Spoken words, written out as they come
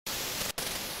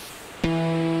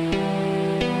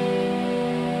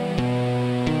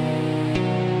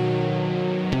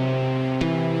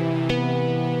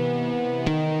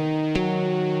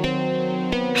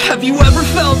Have you ever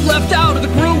felt left out of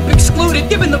the group, excluded,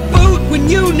 given the boot when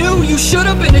you knew you should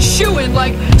have been a shoo-in?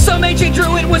 Like some ancient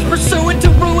druid was pursuing to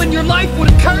ruin your life with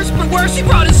a curse, but worse, he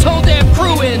brought his whole damn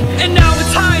crew in. And now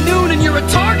it's high noon and you're a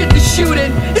target to shoot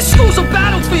in. This school's a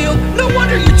battlefield, no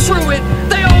wonder you truant.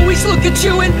 They always look at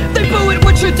you and they boo at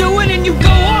what you're doing, and you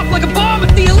go off like a bomb at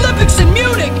the Olympics in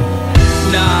Munich.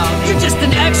 Nah, you're just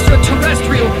an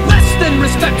extraterrestrial, less than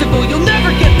respectable. You'll never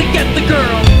get the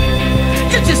girl.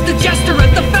 You're just a jester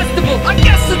at the festival. I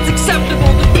guess it's acceptable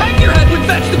to peck your head with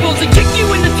vegetables and kick you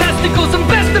in the testicles, and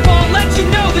best of all, let you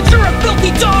know that you're a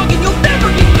filthy dog and you'll never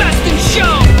get best in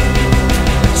show.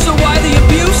 So why the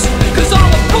abuse? Cause all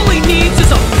a bully needs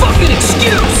is a fucking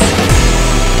excuse.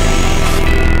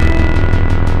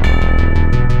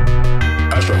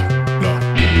 Astro, no.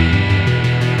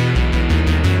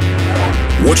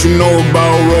 What you know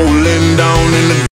about rolling down in the